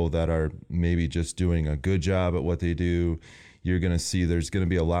people that are maybe just doing a good job at what they do, you're going to see there's going to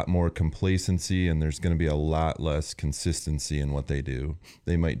be a lot more complacency and there's going to be a lot less consistency in what they do.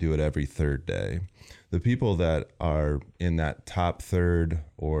 They might do it every third day. The people that are in that top third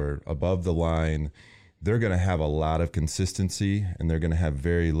or above the line, they're going to have a lot of consistency and they're going to have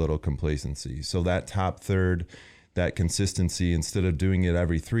very little complacency. So that top third, that consistency, instead of doing it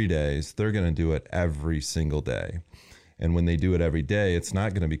every 3 days, they're going to do it every single day. And when they do it every day, it's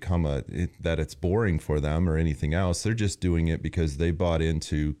not going to become that it's boring for them or anything else. They're just doing it because they bought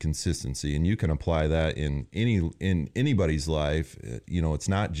into consistency. And you can apply that in anybody's life. It's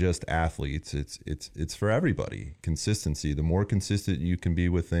not just athletes. It's for everybody. Consistency. The more consistent you can be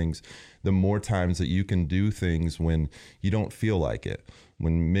with things, the more times that you can do things when you don't feel like it,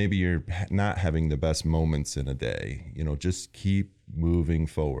 when maybe you're not having the best moments in a day. Just keep moving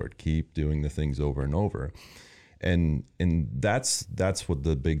forward. Keep doing the things over and over. And that's what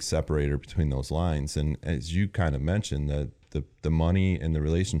the big separator between those lines. And as you kind of mentioned, the money and the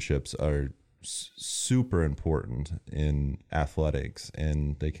relationships are super important in athletics,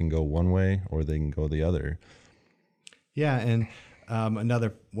 and they can go one way or they can go the other. Yeah, and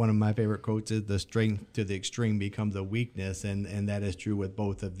another one of my favorite quotes is, the strength to the extreme becomes a weakness, and that is true with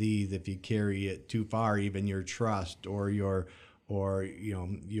both of these. If you carry it too far, even your trust or your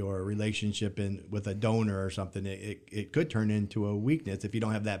relationship with a donor or something, it could turn into a weakness if you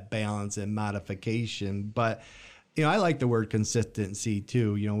don't have that balance and modification. But I like the word consistency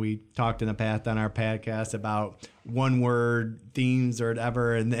too. We talked in the past on our podcast about one word themes or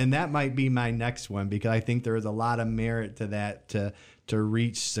whatever, and that might be my next one, because I think there is a lot of merit to that to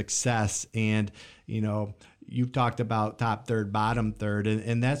reach success. And you've talked about top third, bottom third,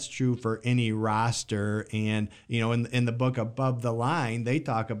 and that's true for any roster. And, in the book Above the Line, they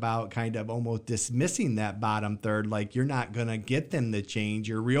talk about kind of almost dismissing that bottom third, like you're not going to get them to change.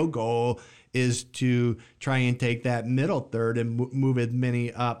 Your real goal is to try and take that middle third and move as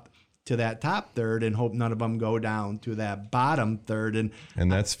many up to that top third and hope none of them go down to that bottom third. And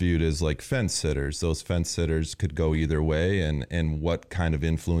that's viewed as like fence sitters. Those fence sitters could go either way, and what kind of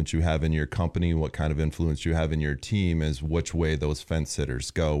influence you have in your company, what kind of influence you have in your team is which way those fence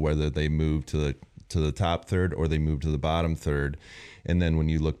sitters go, whether they move to the top third or they move to the bottom third. And then when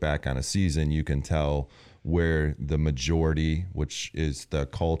you look back on a season, you can tell where the majority, which is the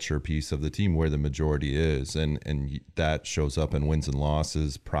culture piece of the team, where the majority is. And that shows up in wins and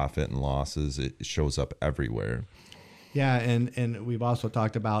losses, profit and losses. It shows up everywhere. Yeah, and we've also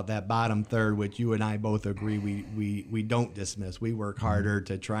talked about that bottom third, which you and I both agree we don't dismiss. We work harder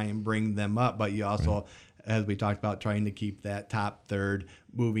to try and bring them up, but you also, as we talked about, trying to keep that top third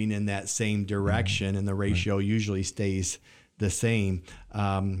moving in that same direction, and the ratio usually stays the same.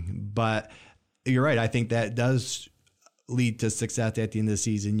 But you're right. I think that does lead to success at the end of the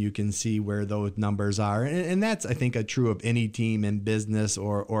season. You can see where those numbers are. And that's, I think, true of any team in business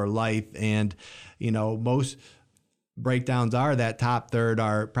or life. And, most breakdowns are that top third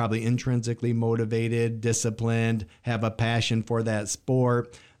are probably intrinsically motivated, disciplined, have a passion for that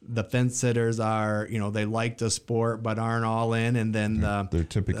sport. The fence sitters are, they like the sport but aren't all in. And then they're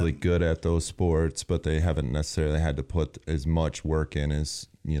typically good at those sports, but they haven't necessarily had to put as much work in as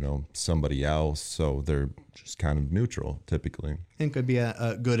somebody else. So they're just kind of neutral typically. And could be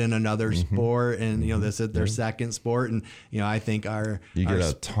a good in another sport, and this is their second sport, and I think you get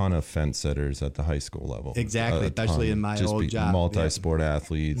a ton of fence sitters at the high school level. Exactly, especially in my old job. Multi-sport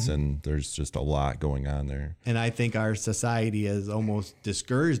athletes, and there's just a lot going on there. And I think our society has almost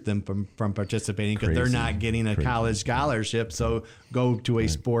discouraged them from participating because they're not getting a college scholarship. So go to a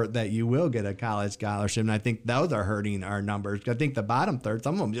sport that you will get a college scholarship, and I think those are hurting our numbers. I think the bottom third,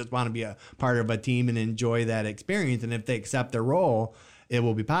 some of them just want to be a part of a team and enjoy that experience, and if they accept their role, it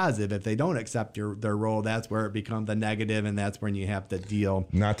will be positive. If they don't accept their role, that's where it becomes a negative, and that's when you have to deal.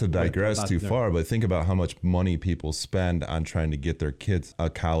 Not to digress too far, but think about how much money people spend on trying to get their kids a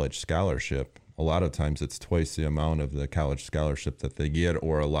college scholarship. A lot of times it's twice the amount of the college scholarship that they get,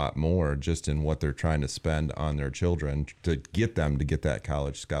 or a lot more, just in what they're trying to spend on their children to get them to get that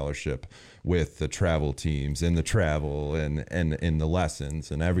college scholarship, with the travel teams and the travel and the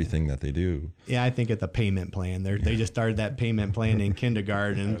lessons and everything that they do. Yeah, I think it's a payment plan. They just started that payment plan in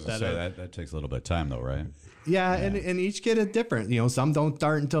kindergarten. That takes a little bit of time though, right? Yeah, and each kid is different. Some don't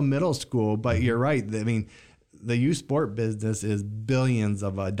start until middle school, but you're right. I mean, the youth sport business is billions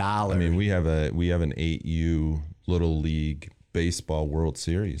of dollars. I mean, we have an 8U Little League Baseball World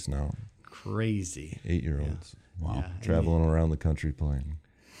Series now. Crazy. 8-year-olds. Yeah. Wow. Yeah. Traveling around the country playing.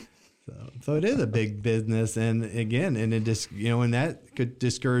 So it is a big business, and again, and it just and that could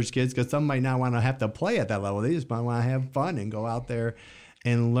discourage kids because some might not want to have to play at that level. They just might want to have fun and go out there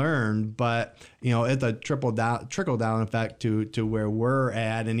and learn. But it's a trickle down effect to where we're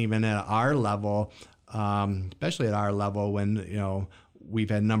at, and even at our level, especially at our level when we've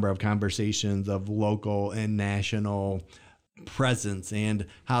had a number of conversations of local and national presence and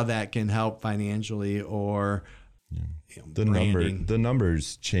how that can help financially or. The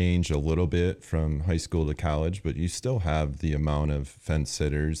numbers change a little bit from high school to college, but you still have the amount of fence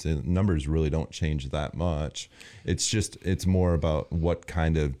sitters. The numbers really don't change that much. It's more about what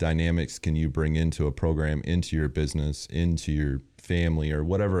kind of dynamics can you bring into a program, into your business, into your family, or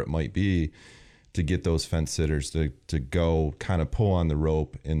whatever it might be, to get those fence sitters to go kind of pull on the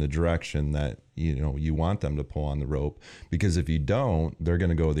rope in the direction that you want them to pull on the rope. Because if you don't, they're going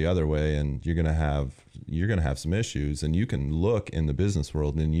to go the other way, and you're going to have some issues. And you can look in the business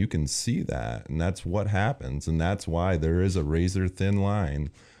world and you can see that, and that's what happens. And that's why there is a razor thin line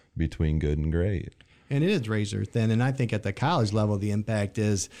between good and great. And it is razor thin. And I think at the college level, the impact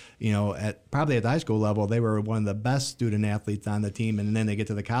is, probably at the high school level, they were one of the best student athletes on the team. And then they get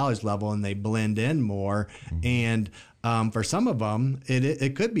to the college level and they blend in more. And for some of them,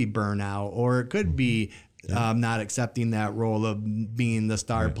 it could be burnout, or it could be not accepting that role of being the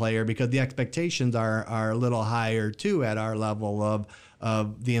star player, because the expectations are a little higher too at our level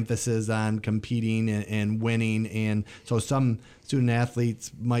of the emphasis on competing and winning. And so some student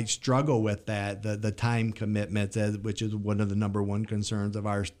athletes might struggle with that, the time commitments, which is one of the number one concerns of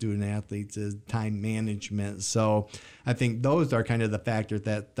our student athletes is time management. So I think those are kind of the factors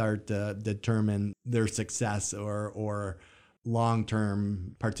that start to determine their success or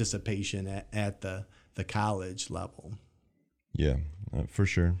long-term participation at the college level. Yeah, for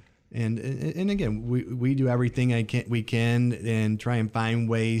sure. And again, we do everything we can and try and find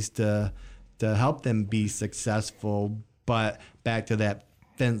ways to help them be successful. But back to that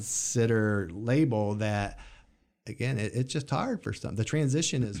fence sitter label, that again, it's just hard for some. The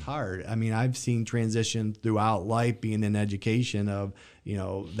transition is hard. I mean, I've seen transition throughout life, being in education, of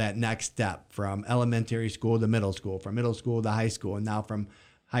that next step from elementary school to middle school, from middle school to high school, and now from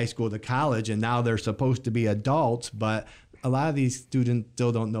high school to college, and now they're supposed to be adults, but a lot of these students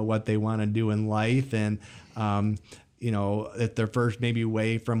still don't know what they want to do in life. And, if they're first maybe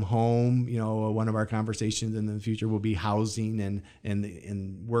away from home, one of our conversations in the future will be housing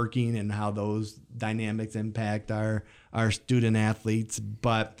and working, and how those dynamics impact our student athletes.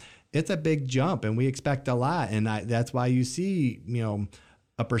 But it's a big jump, and we expect a lot. And that's why you see,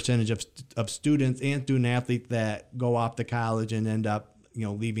 a percentage of students and student athletes that go off to college and end up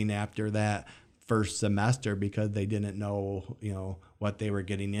leaving after that first semester because they didn't know, what they were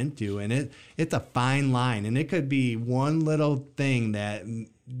getting into. And it's a fine line, and it could be one little thing that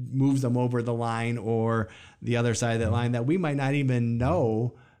moves them over the line or the other side of that line that we might not even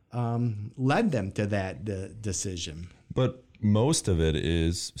know led them to that decision. But most of it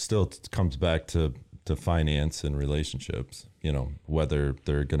is still comes back to to finance and relationships. You know, whether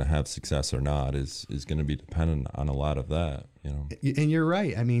they're going to have success or not is going to be dependent on a lot of that, you know. And you're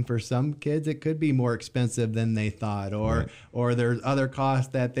right. I mean, for some kids, it could be more expensive than they thought, or there's other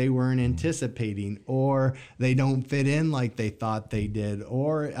costs that they weren't anticipating, or they don't fit in like they thought they did.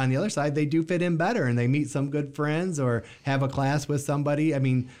 Or on the other side, they do fit in better and they meet some good friends or have a class with somebody. I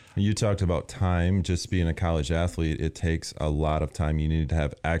mean, you talked about time. Just being a college athlete, it takes a lot of time. You need to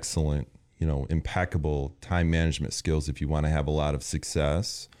have excellent, you know, impeccable time management skills if you want to have a lot of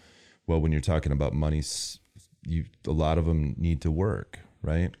success. Well, when you're talking about money, a lot of them need to work,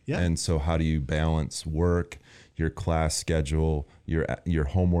 right? Yeah. And so how do you balance work, your class schedule, your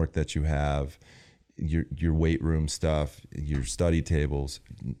homework that you have, your weight room stuff, your study tables,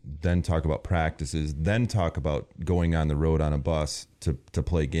 then talk about practices, then talk about going on the road on a bus to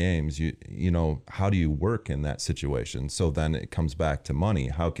play games. You know, how do you work in that situation? So then it comes back to money.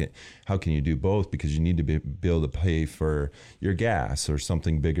 How can you do both? Because you need to be able to pay for your gas or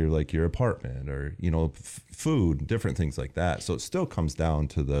something bigger like your apartment or, you know, food, different things like that. So it still comes down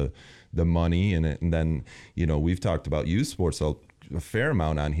to the money and then, you know, we've talked about youth sports a fair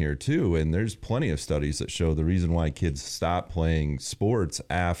amount on here too, and there's plenty of studies that show the reason why kids stop playing sports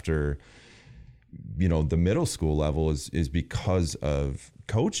after, you know, the middle school level is because of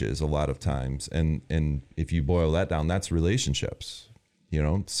coaches a lot of times, and if you boil that down, that's relationships, you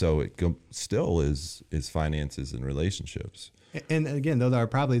know. So it still is finances and relationships. And again, those are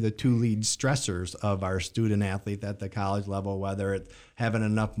probably the two lead stressors of our student athlete at the college level, whether it's having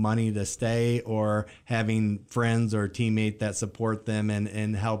enough money to stay or having friends or teammates that support them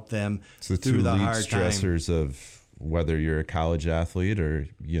and help them through the hard time. It's the two lead stressors of whether you're a college athlete or,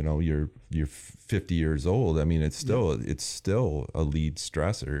 you know, you're 50 years old. I mean, it's still a lead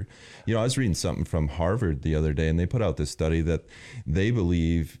stressor. You know, I was reading something from Harvard the other day, and they put out this study that they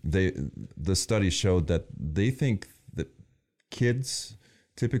believe the study showed that they think that kids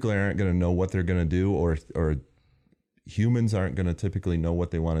typically aren't going to know what they're going to do, or humans aren't going to typically know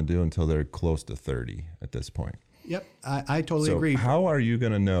what they want to do until they're close to 30 at this point. Yep, I totally agree. How are you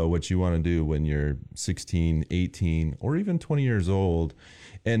going to know what you want to do when you're 16, 18, or even 20 years old?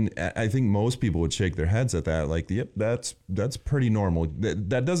 And I think most people would shake their heads at that, like, yep, that's pretty normal.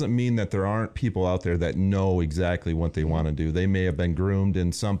 That doesn't mean that there aren't people out there that know exactly what they want to do. They may have been groomed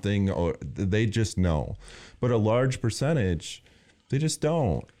in something, or they just know. But a large percentage, they just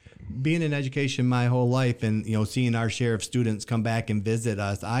don't. Being in education my whole life, and, you know, seeing our share of students come back and visit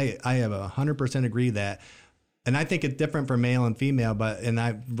us, I have 100% agree that. And I think it's different for male and female, and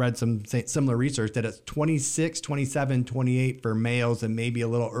I've read some similar research that it's 26, 27, 28 for males and maybe a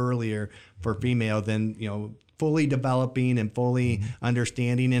little earlier for females, and, you know, fully developing and fully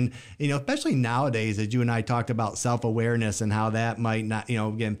understanding. And, you know, especially nowadays, as you and I talked about self-awareness and how that might not, you know,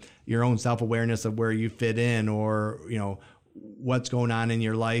 again, your own self-awareness of where you fit in, or, you know, what's going on in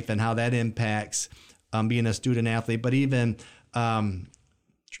your life and how that impacts being a student athlete, but even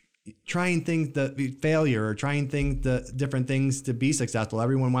trying things to be failure, or trying different things to be successful.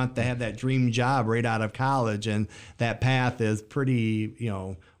 Everyone wants to have that dream job right out of college, and that path is pretty, you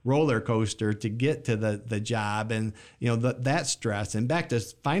know, roller coaster to get to the job, and, you know, that stress. And back to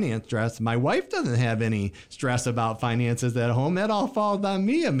finance stress, my wife doesn't have any stress about finances at home. That all falls on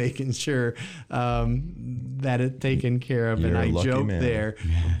me of making sure that it's taken care of. You're and I joke man. there,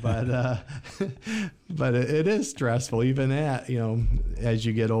 but it is stressful even at, you know, as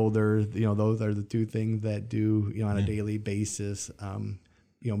you get older. You know, those are the two things that do, you know, on a daily basis.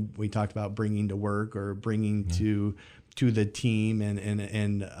 You know, we talked about bringing to work or bringing to the team and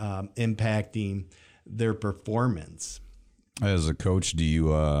impacting their performance. As a coach, do you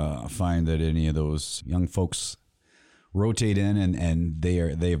find that any of those young folks rotate in and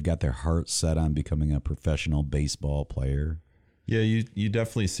they have got their hearts set on becoming a professional baseball player? Yeah, you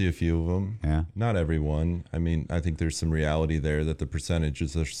definitely see a few of them. Yeah. Not everyone. I mean, I think there's some reality there that the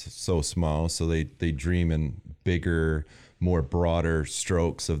percentages are so small, so they dream in bigger, more broader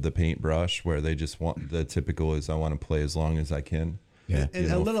strokes of the paintbrush, where they just want, the typical is, I want to play as long as I can. Yeah.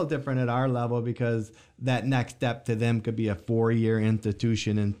 And a little different at our level, because that next step to them could be a 4-year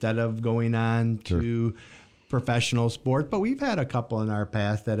institution instead of going on to professional sport. But we've had a couple in our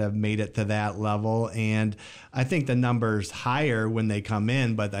past that have made it to that level, and I think the number's higher when they come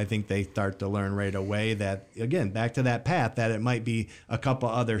in, but I think they start to learn right away that, again, back to that path, that it might be a couple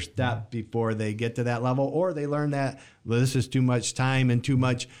other steps before they get to that level, or they learn that, well, this is too much time and too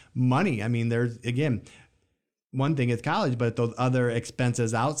much money. I mean, there's, again, one thing is college, but those other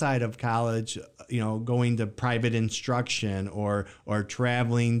expenses outside of college, you know, going to private instruction or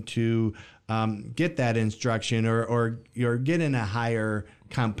traveling to get that instruction, or you're getting a higher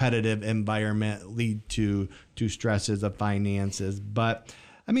competitive environment lead to stresses of finances. But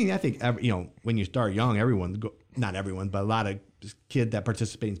I mean, I think when you start young, not everyone, but a lot of kids that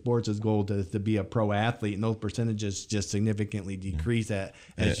participate in sports, his goal is to be a pro athlete, and those percentages just significantly decrease as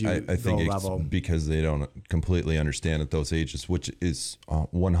you I think go it's level. because they don't completely understand at those ages, which is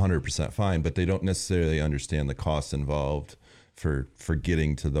 100% fine, but they don't necessarily understand the cost involved for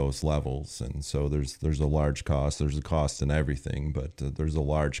getting to those levels. And so there's a large cost. There's a cost in everything, but there's a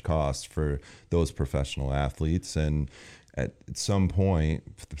large cost for those professional athletes. And at some point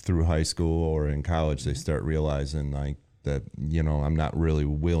through high school or in college, they start realizing like that, I'm not really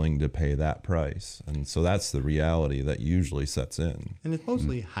willing to pay that price. And so that's the reality that usually sets in. And it's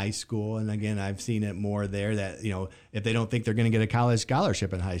mostly high school. And again, I've seen it more there that, if they don't think they're going to get a college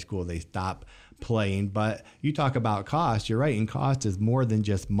scholarship in high school, they stop playing. But you talk about cost, you're right. And cost is more than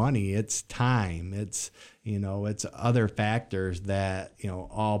just money. It's time. It's other factors that,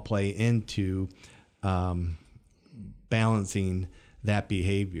 all play into balancing that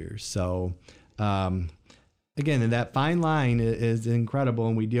behavior. So, again, and that fine line is incredible,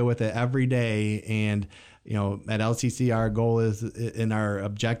 and we deal with it every day. And, at LCC, our goal is, and our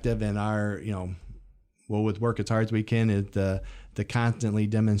objective, and our, we'll work as hard as we can, is to constantly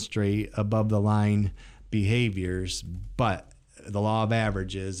demonstrate above the line behaviors. But the law of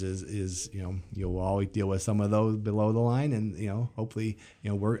averages is you'll always deal with some of those below the line, and hopefully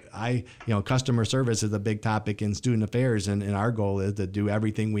customer service is a big topic in student affairs, and our goal is to do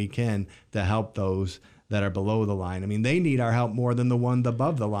everything we can to help those that are below the line. I mean, they need our help more than the ones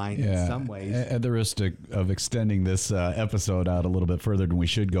above the line in some ways. At the risk of extending this episode out a little bit further than we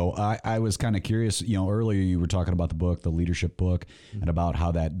should go, I was kind of curious, earlier you were talking about the book, the leadership book, and about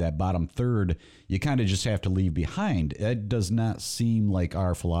how that bottom third, you kind of just have to leave behind. It does not seem like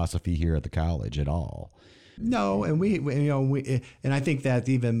our philosophy here at the college at all. No, and we and I think that's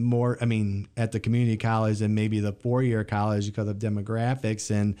even more. I mean, at the community college and maybe the 4-year college, because of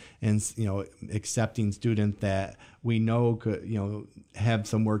demographics and accepting students that we know could have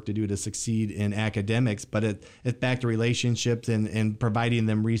some work to do to succeed in academics. But it's back to relationships and providing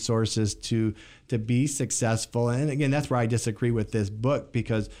them resources to be successful. And again, that's where I disagree with this book,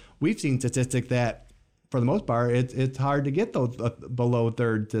 because we've seen statistics that, for the most part, it's hard to get those below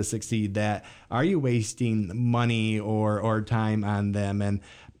third to succeed. That are you wasting money or time on them? And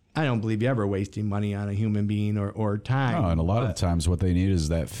I don't believe you're ever wasting money on a human being or time. No, and a lot of times what they need is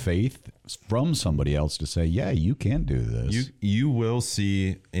that faith from somebody else to say, yeah, you can do this. You will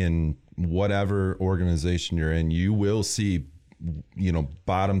see in whatever organization you're in, you will see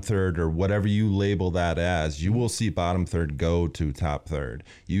bottom third or whatever you label that as, you will see bottom third go to top third.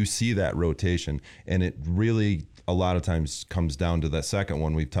 You see that rotation, and it really a lot of times comes down to that second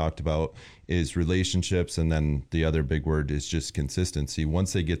one we've talked about, is relationships. And then the other big word is just consistency.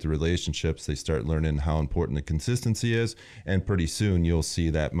 Once they get the relationships, they start learning how important the consistency is. And pretty soon you'll see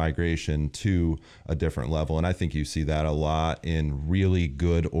that migration to a different level. And I think you see that a lot in really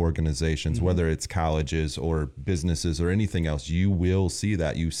good organizations, whether it's colleges or businesses or anything else. You will see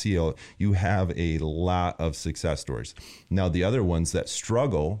that. You have a lot of success stories. Now, the other ones that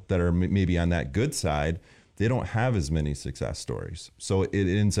struggle, that are maybe on that good side, they don't have as many success stories. So it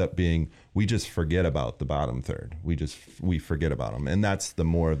ends up being, we just forget about the bottom third. We forget about them. And that's the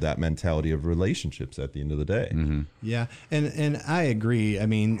more of that mentality of relationships at the end of the day. Mm-hmm. Yeah. And I agree. I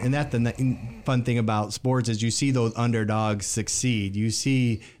mean, and that's the fun thing about sports is you see those underdogs succeed. You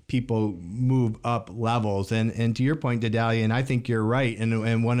see people move up levels. And to your point, Dedalia, and I think you're right.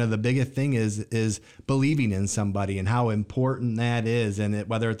 And one of the biggest thing is believing in somebody and how important that is. And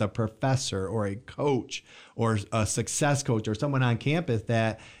whether it's a professor or a coach or a success coach or someone on campus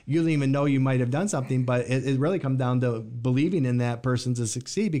that you don't even know you might have done something, but it really comes down to believing in that person to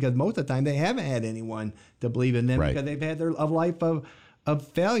succeed, because most of the time they haven't had anyone to believe in them, right, because they've had a life of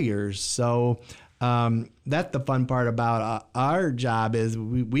failures. So that's the fun part about our job is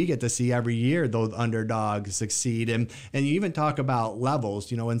we get to see every year those underdogs succeed. And you even talk about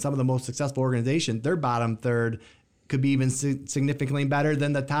levels, in some of the most successful organizations, their bottom third could be even significantly better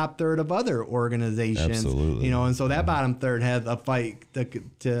than the top third of other organizations. Absolutely. And so that bottom third has a fight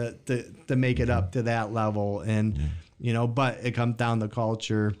to make it up to that level. And, but it comes down to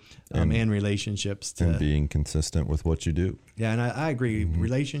culture and relationships. And being consistent with what you do. Yeah, and I agree. Mm-hmm.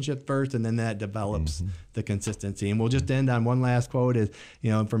 Relationships first, and then that develops the consistency. And we'll just end on one last quote is,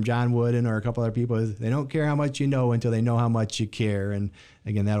 from John Wooden or a couple other people, is they don't care how much you know until they know how much you care. And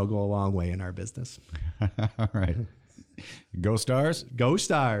again, that'll go a long way in our business. All right. Go Stars. Go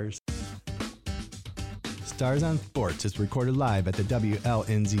Stars. Stars on Sports is recorded live at the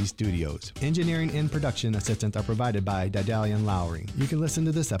WLNZ studios. Engineering and production assistance are provided by Didalian Lowry. You can listen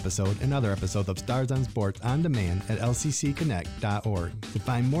to this episode and other episodes of Stars on Sports on demand at lccconnect.org. To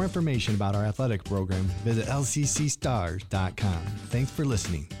find more information about our athletic program, visit lccstars.com. Thanks for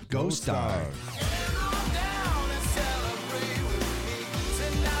listening. Go Stars!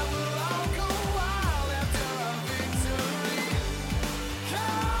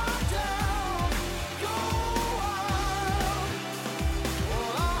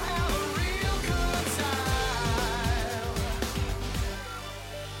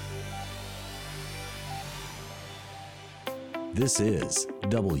 This is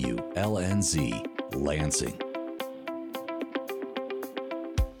WLNZ Lansing.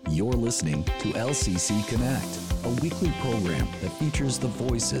 You're listening to LCC Connect, a weekly program that features the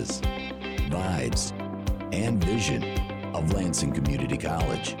voices, vibes, and vision of Lansing Community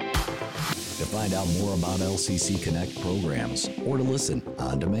College. To find out more about LCC Connect programs or to listen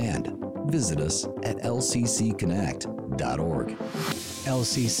on demand, visit us at lccconnect.org.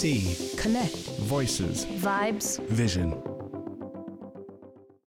 LCC Connect. Voices. Vibes. Vision.